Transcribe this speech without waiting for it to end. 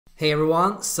Hey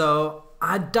everyone, so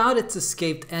I doubt it's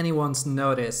escaped anyone's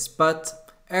notice, but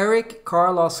Erik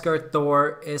Karl Oskar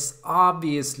Thor is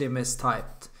obviously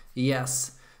mistyped.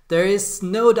 Yes, there is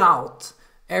no doubt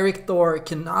Erik Thor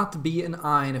cannot be an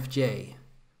INFJ.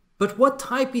 But what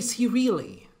type is he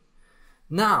really?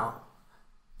 Now,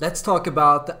 let's talk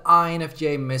about the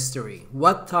INFJ mystery.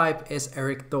 What type is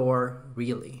Erik Thor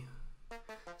really?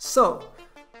 So,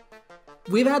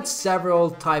 we've had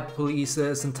several type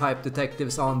polices and type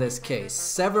detectives on this case.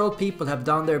 Several people have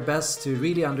done their best to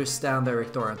really understand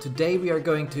Erik Thor, and today we are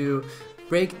going to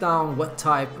break down what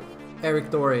type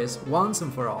Erik Thor is once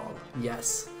and for all.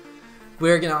 Yes,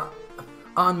 we're gonna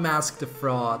unmask the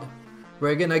fraud.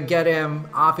 We're gonna get him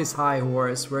off his high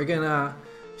horse. We're gonna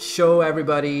show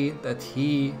everybody that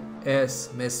he is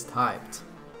mistyped.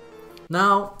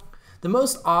 Now, the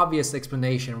most obvious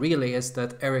explanation really is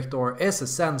that Erik Thor is a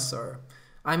censor.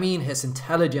 I mean, his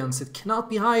intelligence, it cannot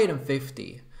be higher than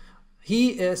 50. He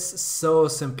is so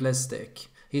simplistic.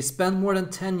 He spent more than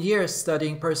 10 years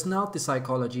studying personality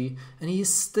psychology, and he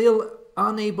is still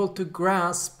unable to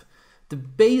grasp the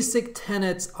basic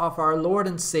tenets of our Lord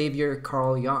and Savior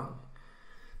Carl Jung.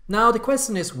 Now the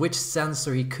question is which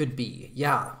censor he could be.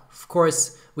 Yeah, of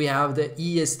course we have the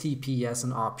ESTP as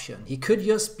an option. He could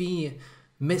just be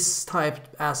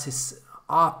mistyped as his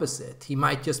opposite. He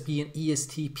might just be an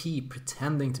ESTP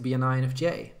pretending to be an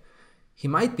INFJ. He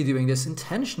might be doing this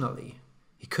intentionally.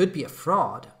 He could be a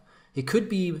fraud. He could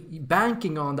be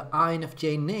banking on the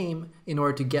INFJ name in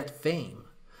order to get fame.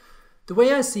 The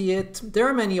way I see it, there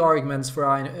are many arguments for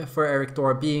Erik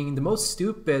Thor being the most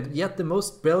stupid yet the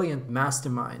most brilliant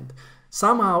mastermind,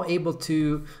 somehow able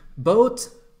to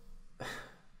both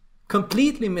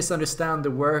completely misunderstand the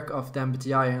work of the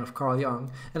MBTI and of Carl Jung,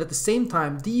 and at the same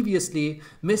time deviously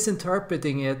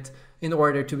misinterpreting it in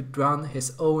order to run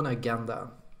his own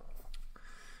agenda.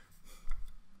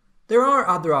 There are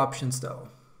other options though.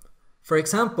 For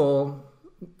example,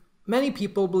 many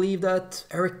people believe that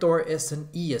Erik Thor is an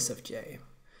ESFJ.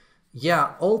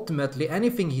 Yeah, ultimately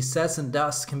anything he says and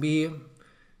does can be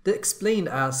explained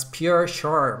as pure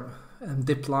charm and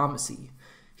diplomacy.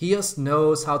 He just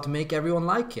knows how to make everyone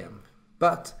like him,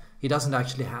 but he doesn't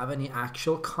actually have any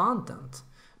actual content.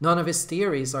 None of his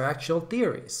theories are actual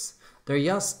theories. They're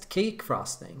just cake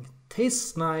frosting.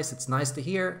 Tastes nice, it's nice to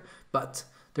hear, but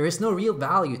there is no real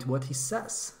value to what he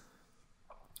says.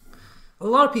 A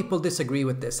lot of people disagree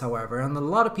with this, however, and a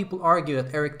lot of people argue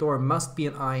that Erik Thor must be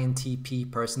an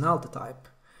INTP personality type.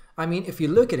 I mean, if you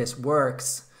look at his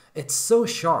works, it's so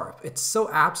sharp, it's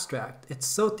so abstract, it's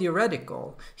so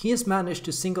theoretical. He has managed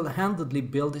to single-handedly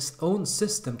build his own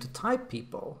system to type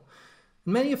people.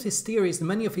 Many of his theories,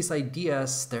 many of his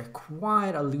ideas, they're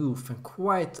quite aloof and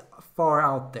quite far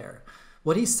out there.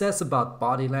 What he says about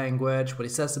body language, what he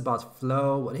says about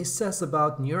flow, what he says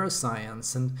about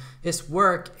neuroscience, and his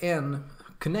work in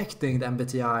connecting the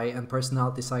MBTI and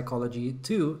personality psychology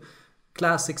to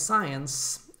classic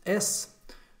science is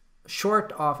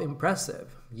short of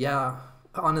impressive. Yeah,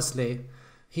 honestly,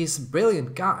 he's a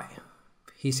brilliant guy.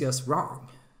 He's just wrong.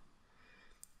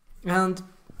 And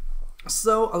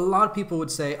so a lot of people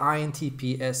would say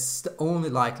INTP is the only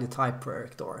likely type for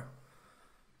Erik Thor.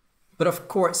 But of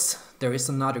course, there is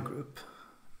another group.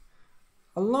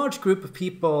 A large group of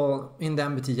people in the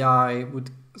MBTI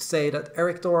would say that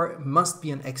Erik Thor must be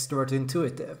an extrovert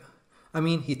intuitive. I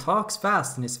mean, he talks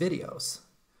fast in his videos.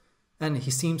 And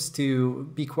he seems to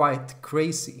be quite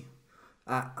crazy.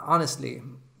 Honestly,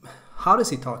 how does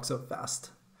he talk so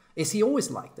fast? Is he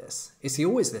always like this? Is he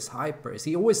always this hyper? Is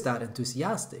he always that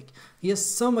enthusiastic? He has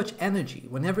so much energy.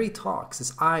 Whenever he talks,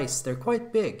 his eyes, they're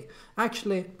quite big.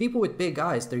 Actually, people with big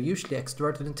eyes, they're usually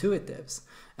extroverted intuitives.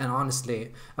 And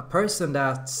honestly, a person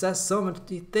that says so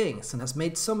many things and has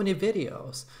made so many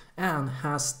videos and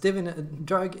has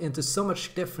dug into so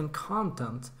much different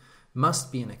content must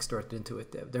be an extroverted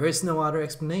intuitive. There is no other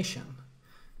explanation.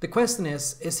 The question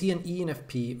is he an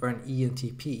ENFP or an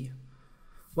ENTP?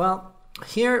 Well,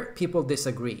 here people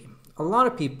disagree. A lot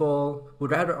of people would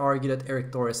rather argue that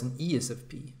Erik Thor is an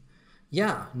ESFP.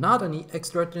 Yeah, not an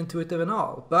extroverted intuitive at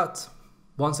all, but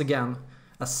once again,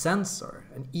 a censor,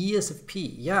 an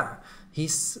ESFP. Yeah,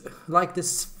 he's like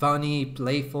this funny,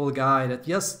 playful guy that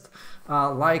just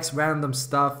likes random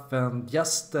stuff and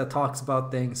just talks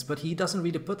about things, but he doesn't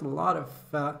really put a lot of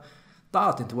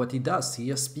thought into what he does. He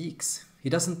just speaks. He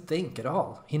doesn't think at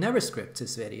all. He never scripts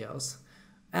his videos.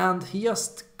 And he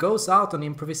just goes out on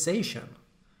improvisation.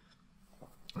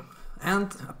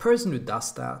 And a person who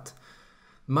does that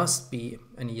must be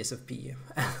an ESFP.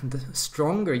 And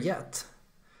stronger yet,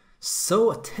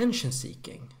 so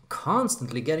attention-seeking,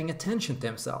 constantly getting attention to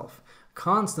himself,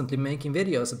 constantly making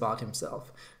videos about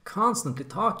himself, constantly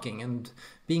talking and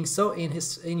being so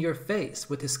in your face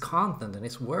with his content and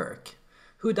his work.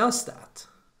 Who does that?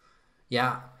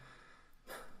 Yeah,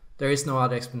 there is no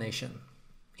other explanation.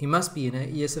 He must be an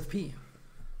ESFP.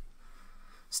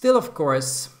 Still, of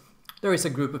course, there is a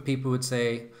group of people who would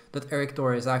say that Erik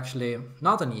Thor is actually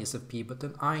not an ESFP but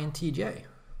an INTJ.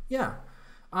 Yeah,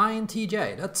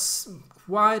 INTJ. That's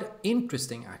quite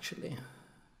interesting actually.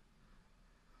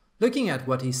 Looking at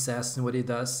what he says and what he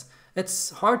does,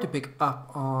 it's hard to pick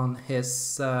up on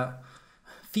his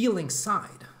feeling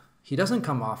side. He doesn't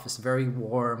come off as very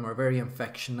warm or very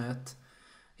affectionate.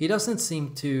 He doesn't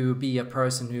seem to be a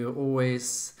person who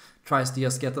always tries to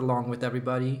just get along with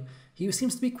everybody. He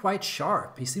seems to be quite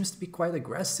sharp. He seems to be quite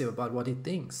aggressive about what he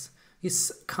thinks.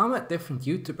 He's come at different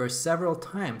YouTubers several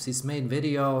times. He's made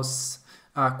videos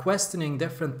questioning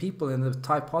different people in the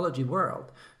typology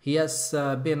world. He has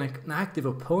been an active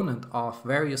opponent of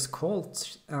various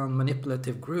cults and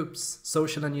manipulative groups,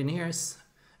 social engineers,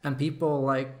 and people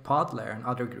like Podler and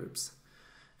other groups.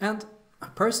 And a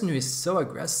person who is so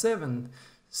aggressive and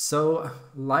so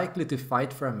likely to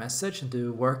fight for a message and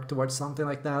to work towards something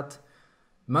like that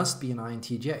must be an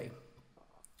INTJ.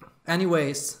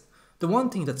 Anyways, the one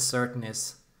thing that's certain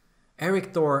is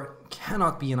Erik Thor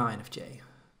cannot be an INFJ.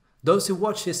 Those who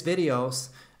watch his videos,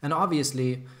 and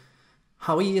obviously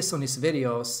how he is on his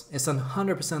videos is a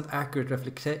 100% accurate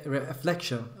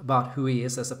reflection about who he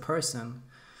is as a person,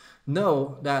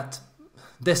 know that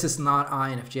this is not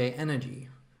INFJ energy.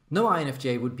 No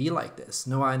INFJ would be like this.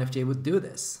 No INFJ would do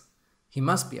this. He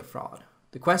must be a fraud.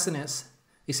 The question is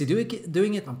he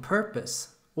doing it on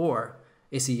purpose or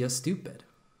is he just stupid?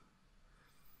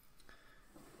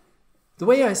 The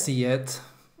way I see it,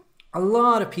 a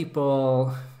lot of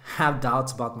people have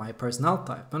doubts about my personality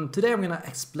type, and today I'm going to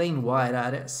explain why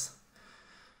that is.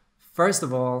 First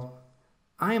of all,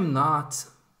 I am not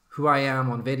who I am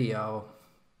on video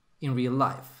in real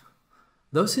life.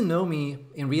 Those who know me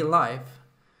in real life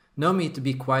know me to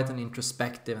be quite an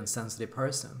introspective and sensitive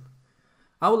person.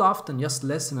 I will often just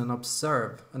listen and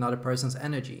observe another person's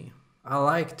energy. I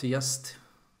like to just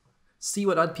see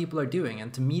what other people are doing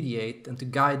and to mediate and to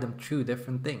guide them through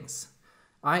different things.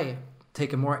 I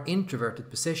take a more introverted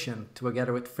position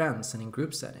together with friends and in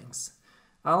group settings.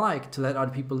 I like to let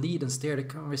other people lead and steer the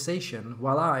conversation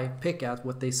while I pick at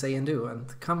what they say and do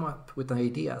and come up with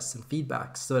ideas and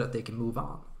feedback so that they can move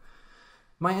on.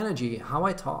 My energy, how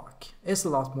I talk, is a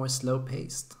lot more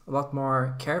slow-paced, a lot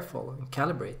more careful and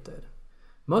calibrated.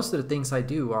 Most of the things I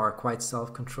do are quite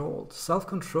self-controlled.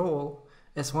 Self-control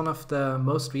is one of the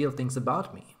most real things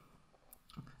about me.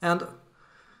 And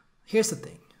here's the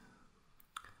thing.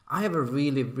 I have a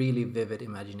really, really vivid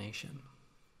imagination.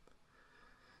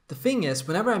 The thing is,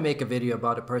 whenever I make a video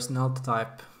about a personality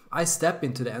type, I step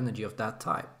into the energy of that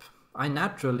type. I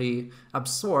naturally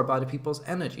absorb other people's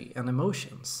energy and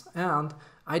emotions, and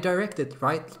I direct it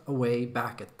right away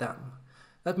back at them.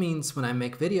 That means when I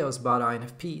make videos about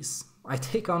INFPs, I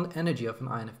take on the energy of an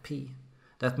INFP.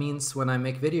 That means when I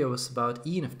make videos about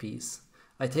ENFPs,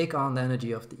 I take on the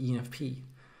energy of the ENFP.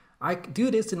 I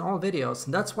do this in all videos,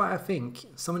 and that's why I think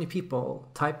so many people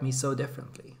type me so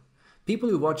differently. People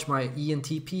who watch my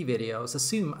ENTP videos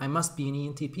assume I must be an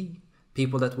ENTP.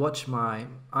 People that watch my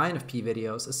INFP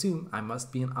videos assume I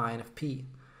must be an INFP.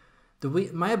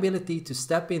 My ability to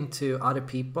step into other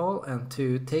people and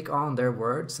to take on their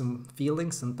words and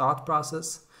feelings and thought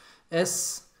process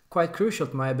is quite crucial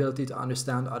to my ability to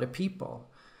understand other people.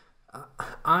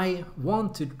 I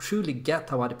want to truly get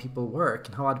how other people work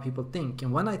and how other people think.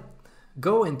 And when I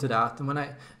go into that and when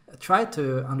I try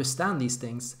to understand these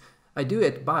things, I do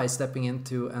it by stepping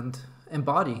into and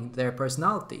embodying their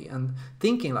personality and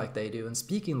thinking like they do and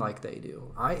speaking like they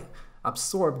do. I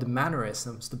absorb the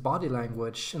mannerisms, the body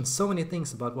language, and so many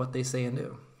things about what they say and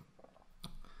do.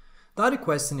 The other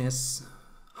question is,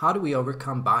 how do we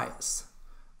overcome bias?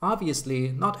 Obviously,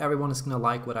 not everyone is going to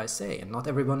like what I say and not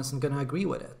everyone is going to agree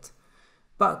with it.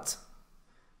 But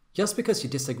just because you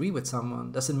disagree with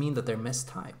someone doesn't mean that they're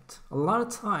mistyped. A lot of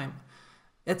time,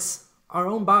 it's our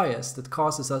own bias that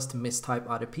causes us to mistype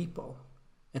other people.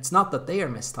 It's not that they are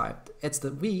mistyped, it's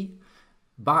that we,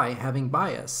 by having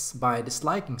bias, by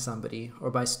disliking somebody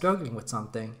or by struggling with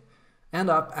something, end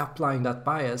up applying that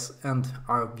bias and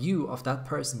our view of that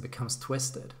person becomes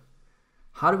twisted.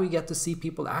 How do we get to see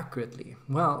people accurately?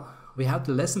 Well, we have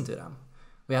to listen to them.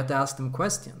 We have to ask them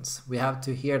questions. We have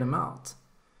to hear them out.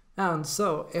 And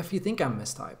so, if you think I'm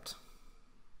mistyped,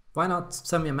 why not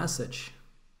send me a message?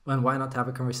 And why not have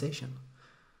a conversation?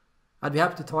 I'd be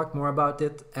happy to talk more about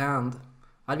it, and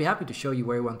I'd be happy to show you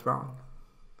where you went wrong.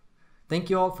 Thank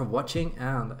you all for watching,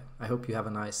 and I hope you have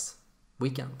a nice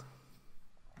weekend.